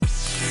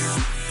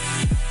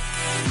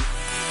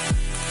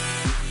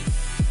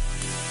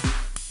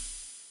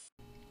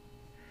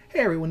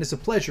everyone, it's a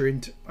pleasure,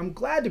 and I'm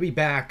glad to be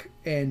back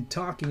and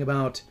talking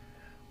about,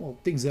 well,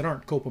 things that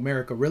aren't Copa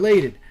America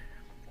related.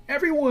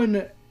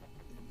 Everyone,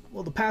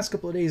 well, the past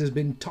couple of days has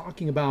been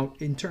talking about,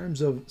 in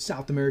terms of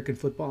South American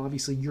football,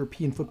 obviously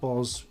European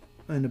football is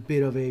in a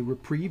bit of a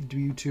reprieve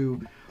due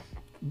to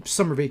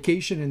summer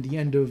vacation and the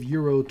end of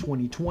Euro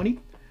 2020.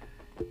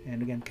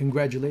 And again,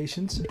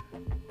 congratulations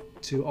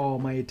to all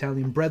my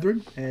Italian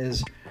brethren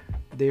as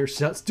they're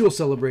still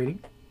celebrating.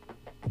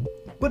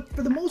 But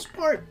for the most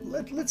part,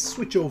 let's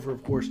switch over,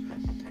 of course,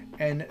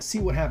 and see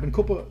what happened.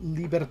 Copa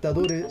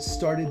Libertadores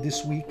started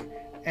this week,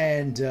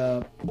 and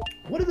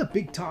one of the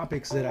big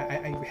topics that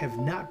I have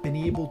not been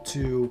able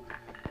to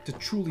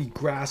truly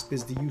grasp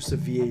is the use of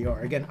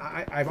VAR. Again,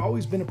 I've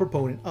always been a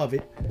proponent of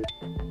it,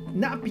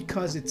 not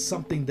because it's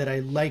something that I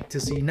like to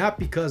see, not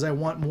because I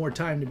want more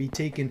time to be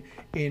taken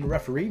in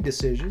refereeing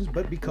decisions,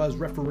 but because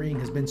refereeing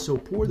has been so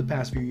poor the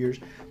past few years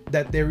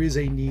that there is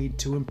a need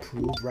to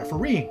improve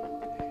refereeing.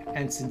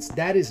 And since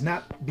that is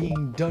not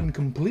being done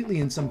completely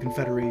in some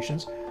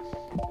confederations,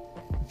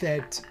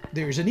 that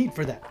there's a need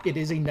for that. It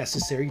is a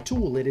necessary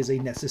tool. It is a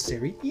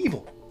necessary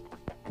evil.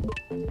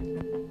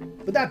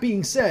 But that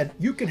being said,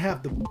 you can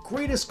have the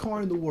greatest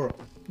car in the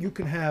world. You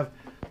can have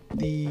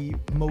the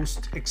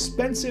most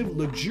expensive,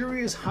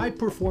 luxurious,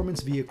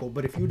 high-performance vehicle,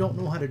 but if you don't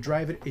know how to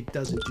drive it, it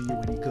doesn't do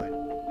you any good.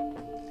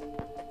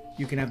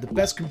 You can have the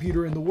best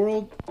computer in the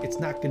world. It's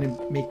not going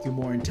to make you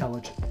more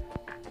intelligent.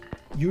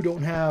 You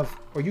don't have,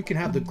 or you can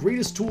have the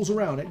greatest tools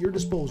around at your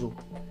disposal,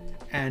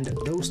 and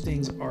those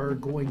things are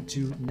going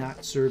to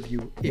not serve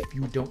you if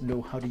you don't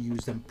know how to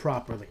use them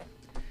properly.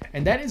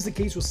 And that is the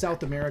case with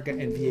South America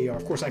and VAR.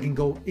 Of course, I can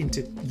go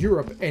into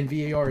Europe and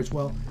VAR as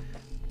well,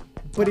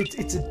 but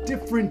it's a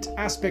different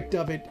aspect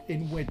of it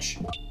in which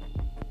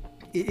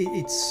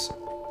it's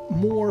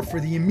more for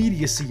the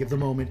immediacy of the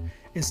moment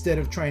instead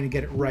of trying to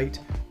get it right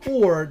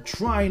or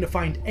trying to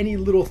find any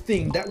little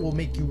thing that will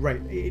make you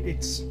right.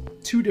 It's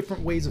two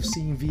different ways of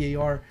seeing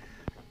VAR.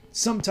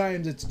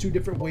 Sometimes it's two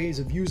different ways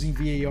of using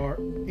VAR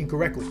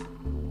incorrectly.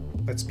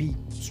 Let's be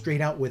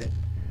straight out with it.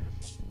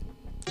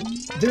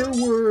 There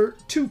were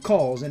two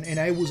calls, and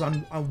I was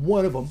on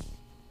one of them.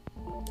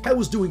 I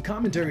was doing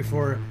commentary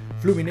for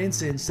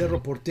Fluminense and Cerro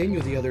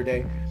Porteño the other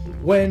day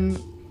when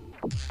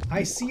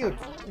I see it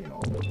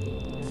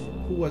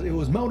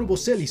was Mauro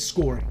Boselli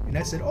scoring, and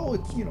I said, oh,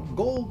 it's,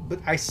 goal. But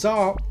I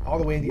saw all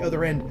the way on the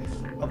other end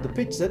of the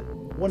pitch that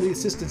one of the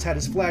assistants had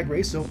his flag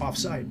raised, so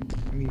offside.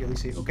 Immediately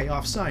say, okay,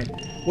 offside.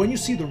 When you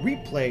see the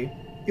replay,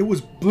 it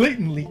was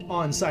blatantly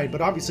onside,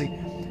 but obviously,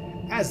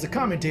 as the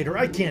commentator,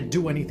 I can't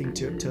do anything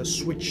to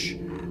switch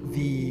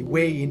the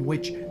way in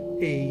which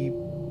a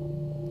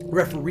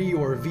referee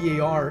or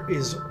VAR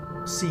is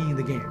seeing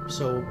the game.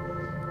 So,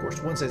 of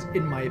course, one says,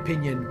 in my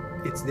opinion,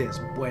 it's this.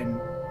 When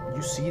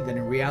you see that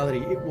in reality,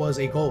 it was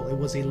a goal. It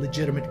was a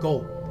legitimate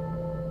goal.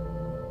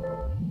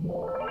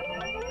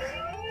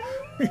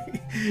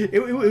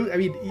 I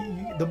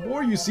mean, the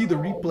more you see the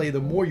replay, the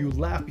more you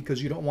laugh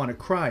because you don't want to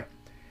cry.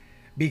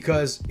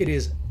 Because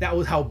that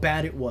was how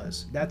bad it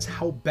was. That's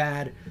how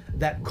bad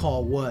that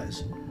call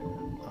was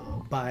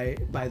by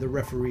the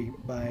referee,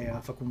 by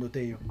Facundo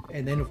Tello.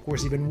 And then, of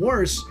course, even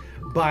worse,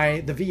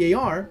 by the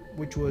VAR,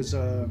 which was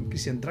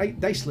Christian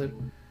Deisler,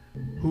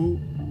 who,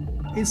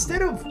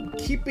 instead of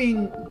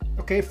keeping,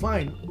 okay,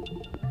 fine,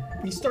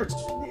 he starts...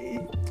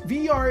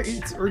 VAR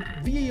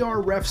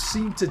refs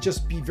seem to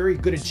just be very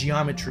good at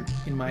geometry,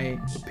 in my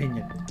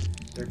opinion.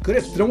 They're good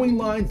at throwing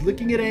lines,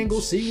 looking at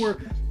angles, seeing where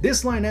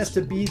this line has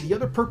to be, the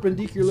other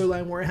perpendicular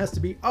line where it has to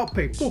be.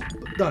 Okay, boom,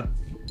 done.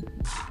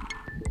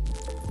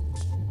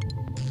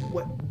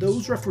 What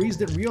those referees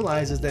didn't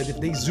realize is that if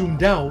they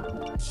zoomed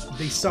out,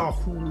 they saw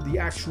who the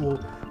actual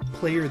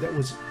player that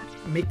was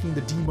making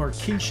the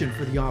demarcation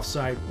for the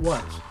offside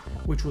was,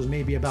 which was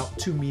maybe about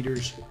 2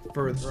 meters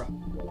further up.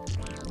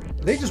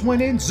 They just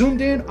went in,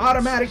 zoomed in,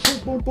 automatic,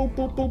 boom, boom,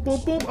 boom, boom, boom,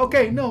 boom, boom.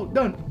 Okay, no,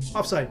 done,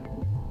 offside.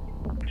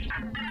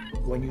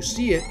 When you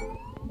see it,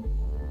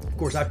 of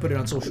course, I put it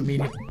on social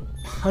media.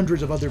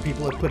 Hundreds of other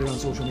people have put it on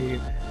social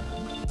media.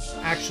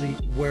 Actually,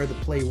 where the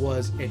play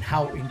was and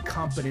how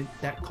incompetent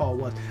that call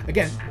was.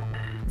 Again,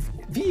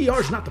 VAR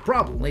is not the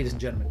problem, ladies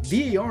and gentlemen.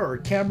 VAR are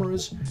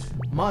cameras,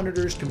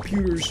 monitors,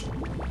 computers.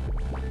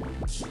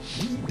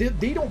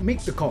 They don't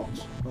make the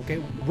calls,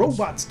 okay?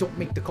 Robots don't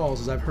make the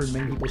calls, as I've heard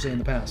many people say in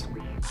the past.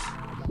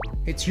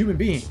 It's human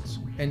beings,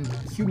 and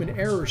human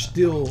error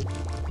still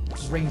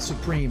reigns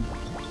supreme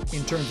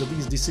in terms of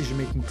these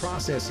decision-making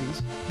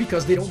processes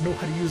because they don't know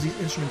how to use these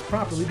instruments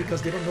properly,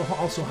 because they don't know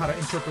also how to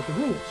interpret the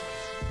rules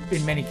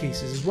in many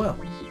cases as well.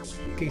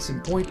 Case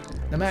in point,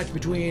 the match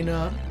between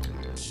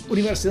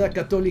Universidad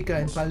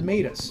Católica and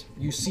Palmeiras.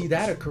 You see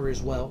that occur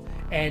as well,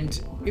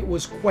 and it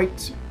was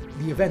quite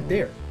the event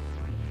there.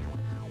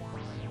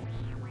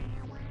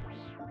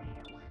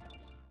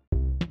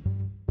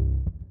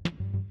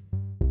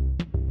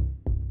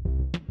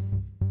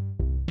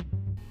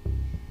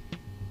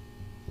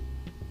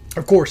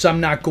 Of course, I'm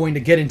not going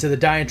to get into the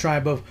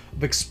diatribe of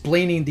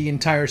explaining the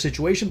entire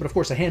situation, but of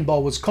course a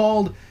handball was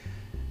called.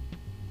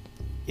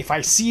 If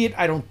I see it,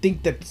 I don't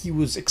think that he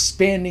was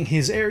expanding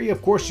his area.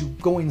 Of course, you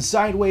going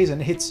sideways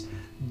and it hits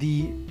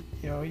the,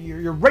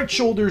 your right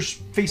shoulder's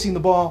facing the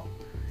ball,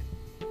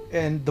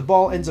 and the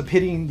ball ends up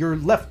hitting your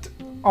left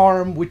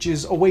arm, which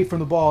is away from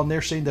the ball, and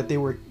they're saying that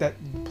that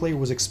player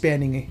was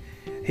expanding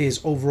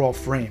his overall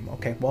frame.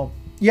 Okay, well,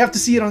 you have to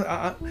see it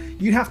on.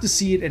 You have to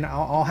see it, and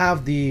I'll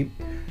have the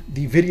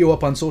video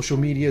up on social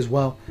media as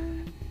well.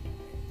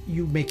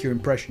 You make your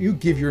impression. You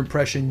give your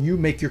impression. You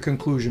make your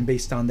conclusion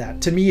based on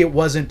that. To me, it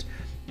wasn't.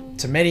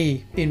 To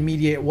many in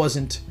media, it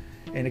wasn't.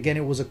 And again,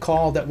 it was a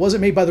call that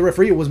wasn't made by the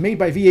referee. It was made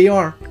by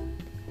VAR,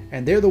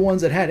 and they're the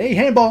ones that had a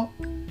handball.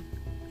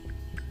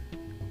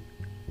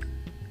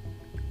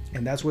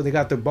 And that's where they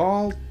got the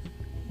ball.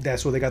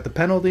 That's where they got the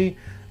penalty.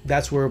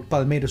 That's where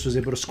Palmeiras was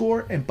able to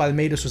score, and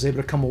Palmeiras was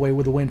able to come away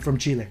with a win from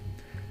Chile.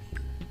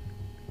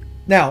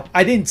 Now,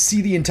 I didn't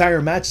see the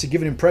entire match to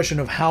give an impression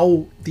of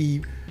how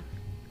the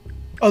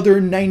other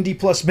 90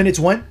 plus minutes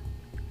went,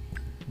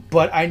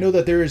 but I know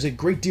that there is a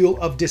great deal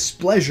of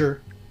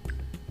displeasure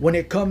when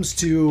it comes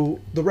to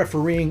the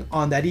refereeing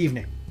on that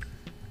evening.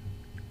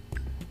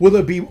 Will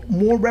there be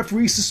more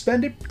referees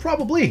suspended?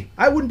 Probably.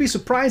 I wouldn't be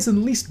surprised in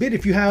the least bit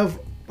if you have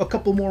a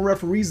couple more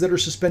referees that are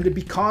suspended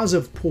because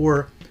of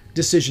poor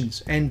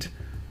decisions, and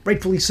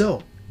rightfully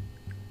so.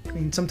 I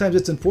mean, sometimes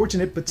it's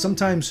unfortunate, but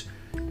sometimes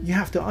you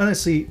have to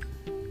honestly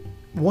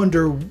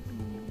wonder,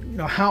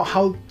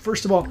 how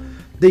first of all,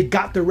 they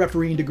got their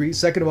refereeing degree.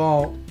 Second of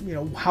all,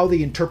 how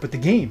they interpret the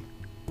game.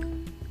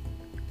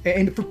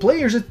 And for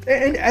players,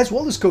 and as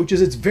well as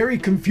coaches, it's very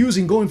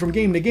confusing going from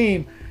game to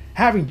game,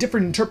 having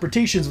different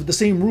interpretations of the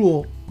same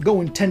rule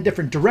going 10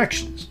 different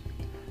directions.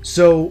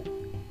 So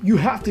you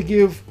have to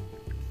give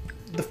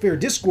the fair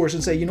discourse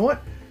and say, you know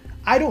what?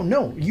 I don't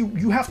know.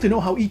 You have to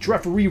know how each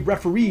referee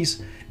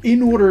referees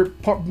in order,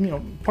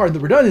 pardon the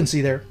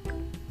redundancy there,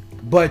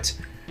 but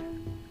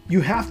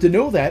you have to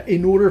know that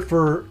in order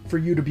for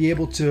you to be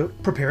able to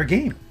prepare a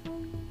game.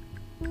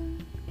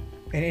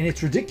 And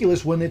it's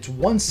ridiculous when it's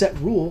one set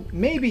rule.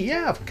 Maybe,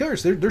 yeah, of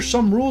course, there's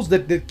some rules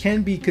that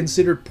can be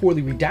considered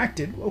poorly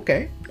redacted.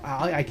 Okay,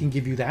 I can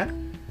give you that.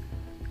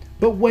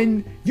 But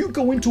when you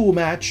go into a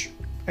match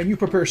and you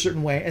prepare a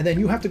certain way, and then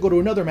you have to go to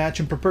another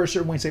match and prepare a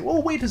certain way and say, oh,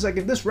 wait a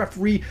second, this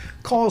referee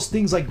calls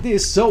things like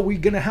this, so we're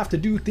going to have to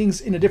do things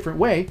in a different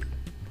way,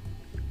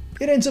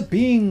 it ends up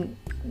being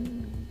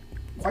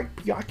quite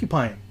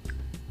preoccupying.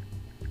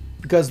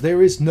 Because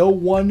there is no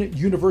one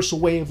universal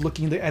way of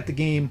looking at the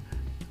game,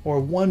 or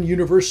one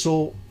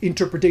universal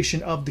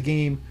interpretation of the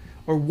game,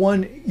 or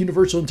one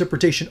universal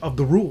interpretation of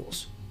the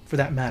rules, for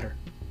that matter.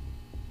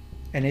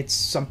 And it's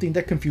something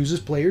that confuses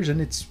players, and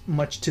it's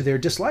much to their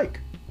dislike.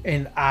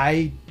 And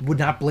I would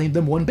not blame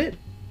them one bit.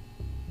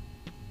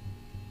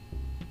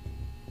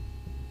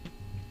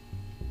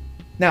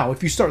 Now,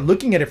 if you start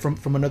looking at it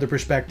from another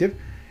perspective,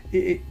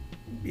 it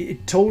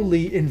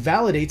totally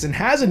invalidates and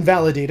has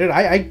invalidated.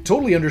 I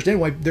totally understand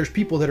why there's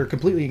people that are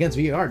completely against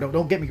VAR.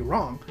 Don't get me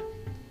wrong.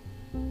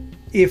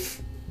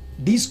 If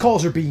these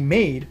calls are being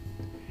made,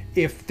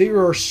 if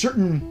there are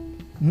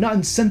certain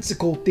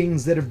nonsensical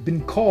things that have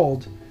been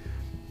called,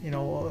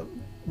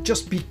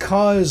 just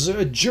because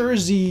a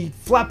jersey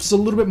flaps a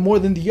little bit more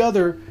than the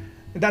other,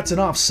 that's an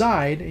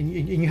offside, and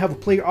you have a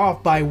player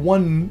off by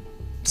 1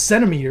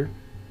 centimeter.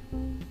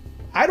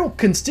 I don't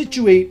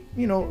constitute,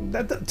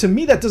 that to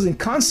me that doesn't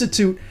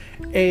constitute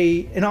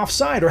an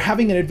offside or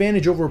having an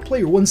advantage over a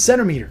player 1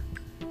 centimeter.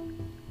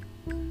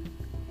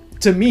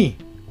 To me,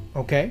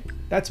 okay,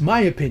 that's my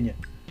opinion.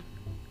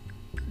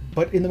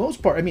 But in the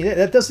most part, I mean,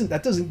 that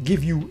doesn't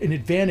give you an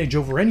advantage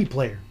over any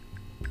player.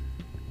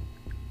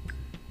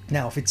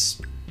 Now, if it's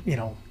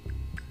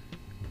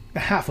a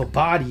half a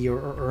body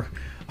or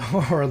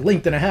a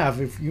length and a half,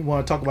 if you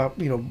want to talk about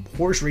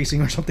horse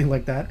racing or something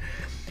like that,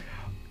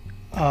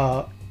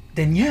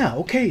 then yeah,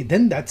 okay,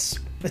 then that's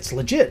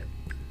legit.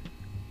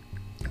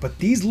 But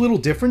these little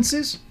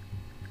differences,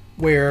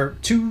 where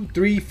 2,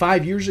 3,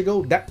 5 years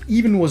ago that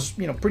even was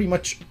pretty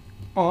much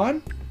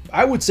on,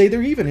 I would say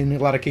they're even in a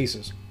lot of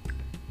cases.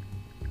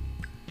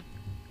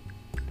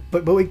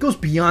 But it goes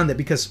beyond that,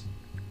 because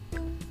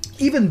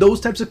even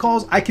those types of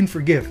calls I can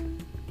forgive.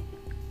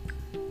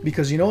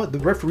 Because you know what? The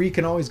referee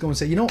can always go and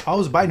say, I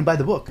was abiding by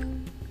the book.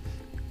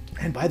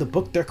 And by the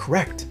book, they're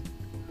correct.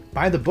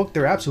 By the book,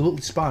 they're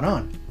absolutely spot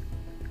on.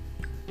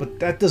 But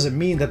that doesn't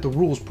mean that the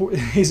rule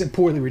isn't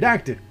poorly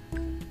redacted.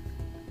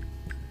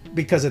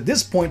 Because at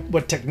this point,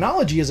 what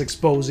technology is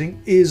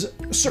exposing is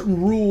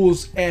certain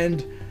rules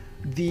and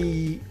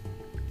the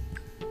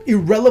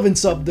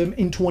irrelevance of them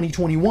in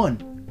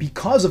 2021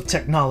 because of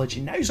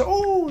technology. Now you say,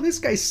 oh, this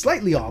guy's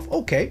slightly off.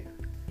 Okay.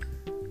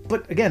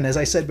 But again, as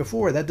I said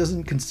before, that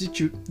doesn't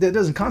constitute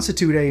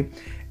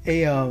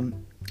an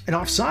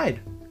offside.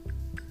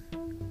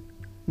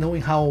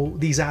 Knowing how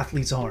these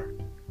athletes are,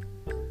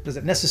 does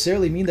it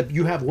necessarily mean that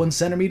you have 1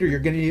 centimeter, you're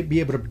going to be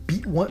able to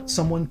beat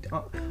someone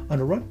on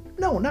a run?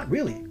 No, not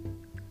really.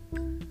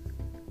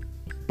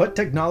 But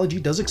technology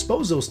does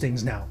expose those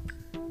things now.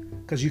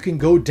 because you can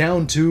go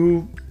down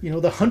to, the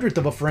 100th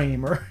of a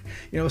frame, or,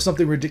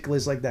 something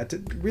ridiculous like that,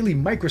 to really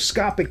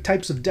microscopic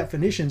types of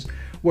definitions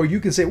where you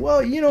can say,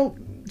 well,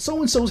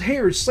 so-and-so's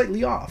hair is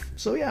slightly off.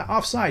 So yeah,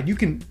 offside.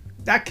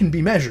 That can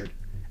be measured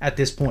at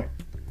this point.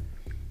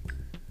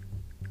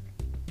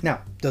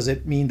 Now, does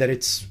it mean that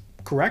it's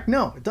correct?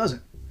 No, it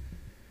doesn't.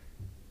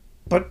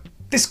 But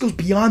this goes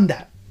beyond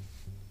that.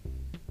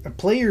 A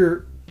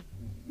player,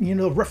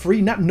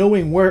 referee not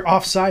knowing where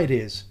offside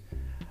is.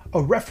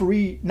 A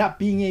referee not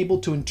being able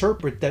to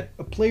interpret that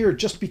a player,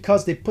 just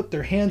because they put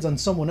their hands on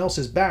someone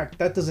else's back,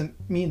 that doesn't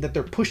mean that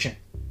they're pushing.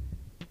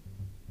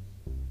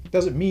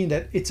 Doesn't mean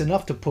that it's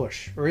enough to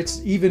push, or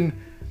it's even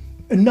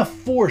enough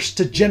force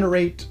to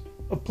generate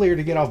a player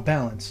to get off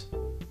balance.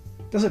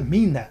 Doesn't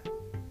mean that.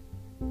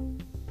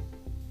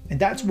 And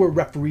that's where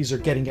referees are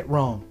getting it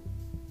wrong.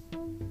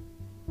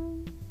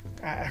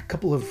 A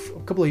couple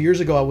of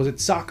years ago, I was at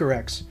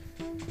SoccerX,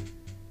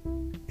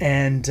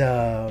 and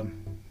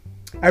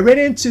I ran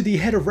into the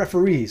head of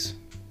referees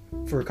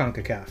for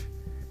CONCACAF,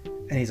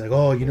 and he's like,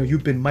 "Oh,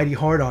 you've been mighty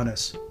hard on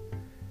us."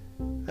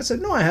 I said,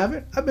 "No, I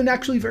haven't. I've been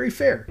actually very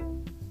fair.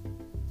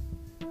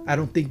 I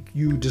don't think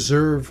you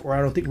deserve, or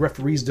I don't think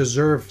referees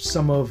deserve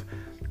some of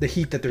the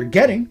heat that they're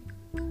getting.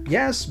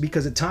 Yes,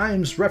 because at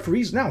times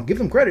referees, now give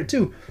them credit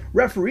too,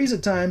 referees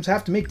at times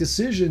have to make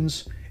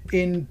decisions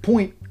in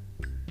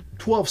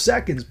 0.12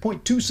 seconds,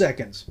 0.2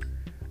 seconds,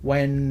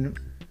 when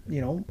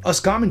us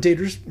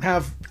commentators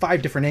have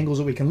 5 different angles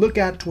that we can look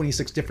at,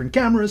 26 different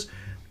cameras,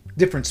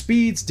 different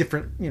speeds,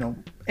 different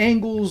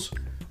angles.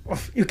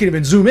 You can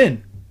even zoom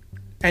in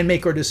and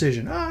make our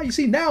decision. You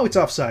see, now it's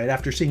offside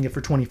after seeing it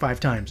for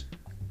 25 times.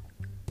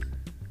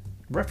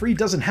 Referee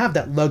doesn't have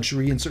that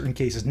luxury in certain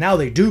cases. Now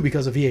they do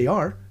because of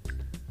VAR.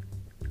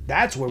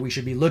 That's where we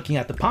should be looking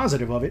at the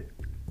positive of it,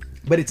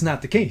 but it's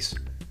not the case.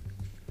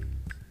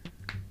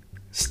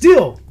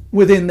 Still,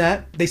 within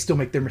that, they still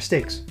make their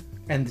mistakes,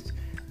 and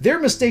their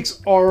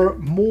mistakes are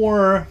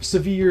more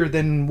severe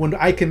than what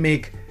I can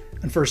make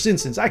in first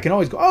instance. I can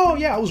always go, "Oh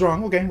yeah, I was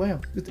wrong. Okay, well,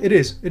 it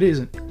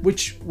isn't,"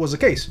 which was the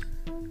case.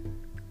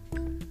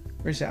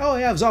 Or you say, "Oh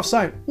yeah, it was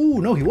offside."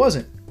 Ooh, no, he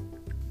wasn't.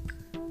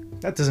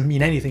 That doesn't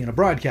mean anything in a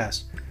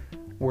broadcast.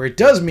 Where it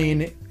does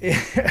mean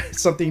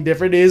something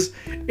different is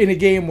in a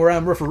game where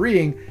I'm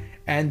refereeing,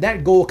 and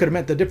that goal could have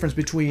meant the difference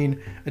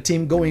between a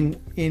team going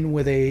in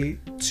with a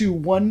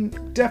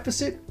 2-1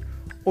 deficit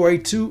or a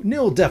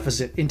 2-0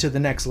 deficit into the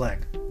next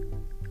leg.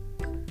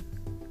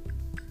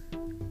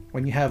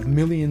 When you have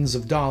millions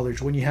of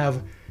dollars, when you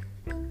have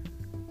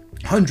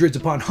hundreds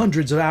upon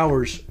hundreds of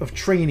hours of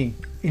training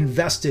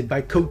invested by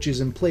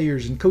coaches and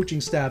players and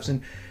coaching staffs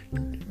and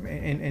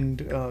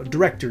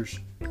directors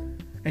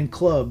and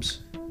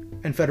clubs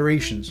and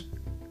federations.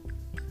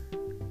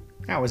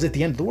 Now, is it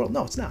the end of the world?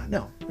 No, it's not.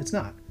 No, it's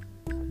not.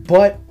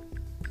 But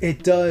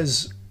it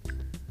does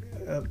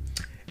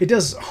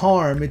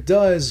harm. It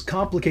does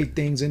complicate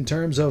things in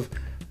terms of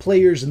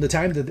players and the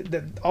time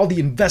that all the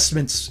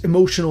investments,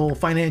 emotional,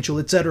 financial,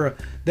 etc.,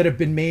 that have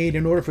been made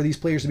in order for these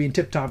players to be in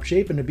tip-top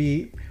shape and to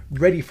be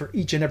ready for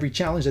each and every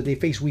challenge that they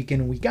face week in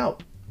and week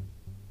out.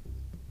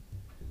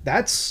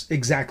 That's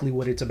exactly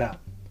what it's about.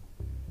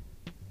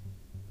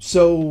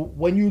 So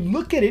when you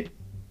look at it,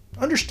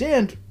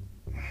 understand,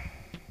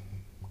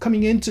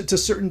 coming into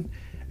certain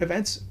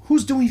events,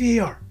 who's doing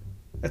VAR?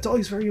 That's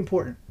always very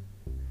important.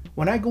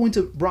 When I go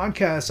into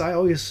broadcasts, I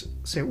always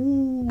say,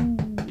 "Ooh,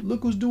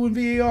 look who's doing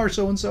VAR,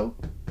 so-and-so.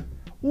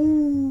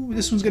 Ooh,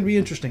 this one's going to be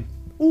interesting.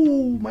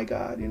 Ooh, my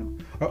God,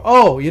 Or,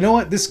 oh, you know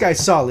what? This guy's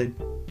solid.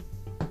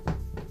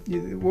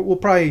 We'll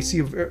probably see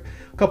a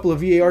couple of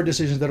VAR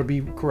decisions that'll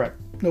be correct.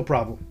 No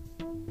problem."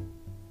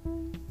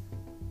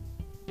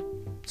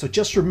 So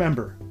just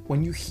remember,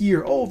 when you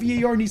hear, "Oh,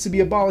 VAR needs to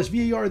be abolished,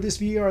 VAR this,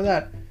 VAR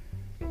that,"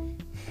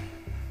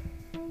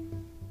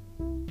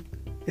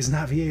 it's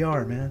not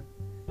VAR, man.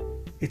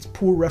 It's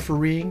poor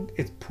refereeing.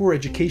 It's poor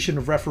education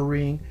of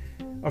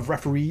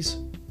referees.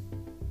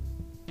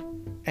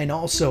 And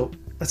also,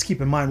 let's keep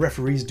in mind,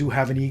 referees do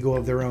have an ego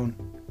of their own.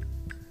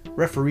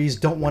 Referees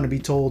don't want to be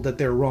told that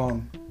they're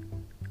wrong,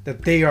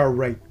 that they are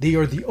right. They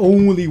are the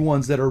only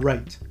ones that are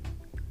right.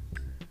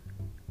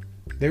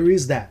 There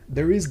is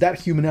that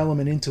human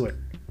element into it.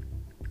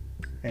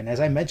 And as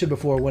I mentioned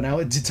before, when I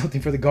did something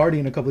for The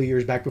Guardian a couple of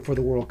years back before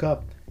the World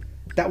Cup,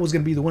 that was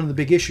going to be one of the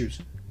big issues.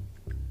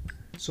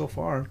 So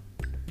far,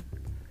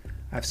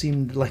 I've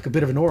seemed like a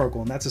bit of an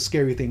oracle, and that's a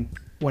scary thing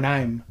when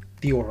I'm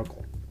the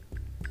oracle.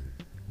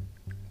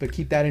 But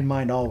keep that in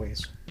mind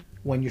always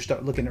when you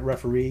start looking at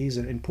referees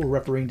and poor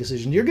refereeing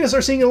decisions. You're going to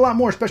start seeing it a lot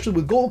more, especially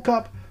with Gold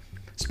Cup,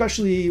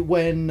 especially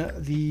when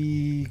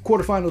the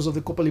quarterfinals of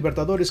the Copa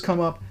Libertadores come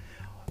up.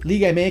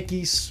 Liga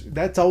MX,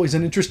 that's always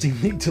an interesting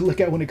thing to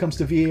look at when it comes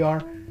to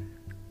VAR.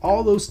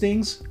 All those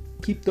things,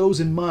 keep those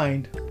in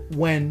mind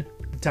when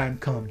the time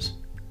comes,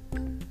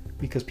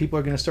 because people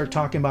are going to start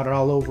talking about it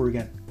all over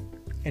again,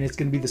 and it's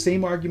going to be the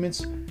same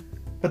arguments.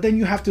 But then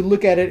you have to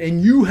look at it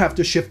and you have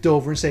to shift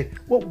over and say,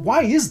 well,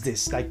 why is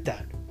this like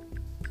that?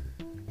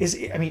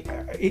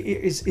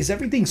 Is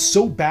everything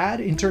so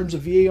bad in terms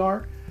of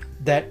VAR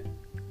that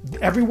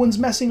everyone's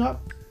messing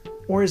up?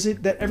 Or is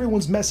it that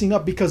everyone's messing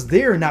up because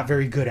they're not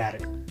very good at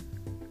it?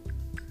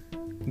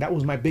 And that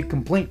was my big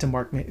complaint to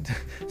Mark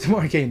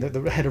Kane,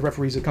 the head of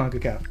referees of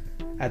CONCACAF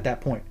at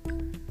that point,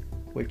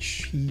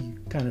 which he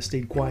kind of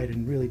stayed quiet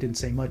and really didn't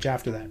say much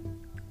after that.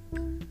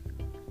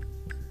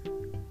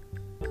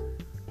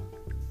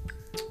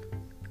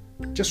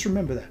 Just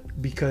remember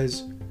that,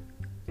 because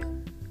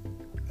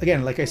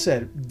again, like I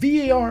said,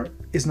 VAR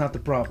is not the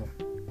problem.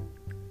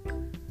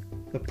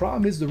 The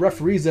problem is the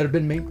referees that have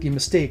been making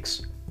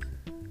mistakes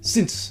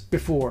since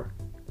before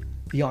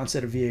the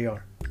onset of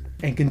VAR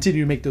and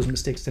continue to make those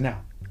mistakes to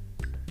now,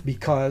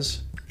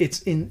 because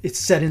it's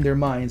set in their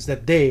minds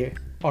that they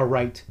are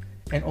right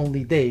and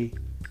only they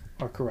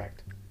are correct.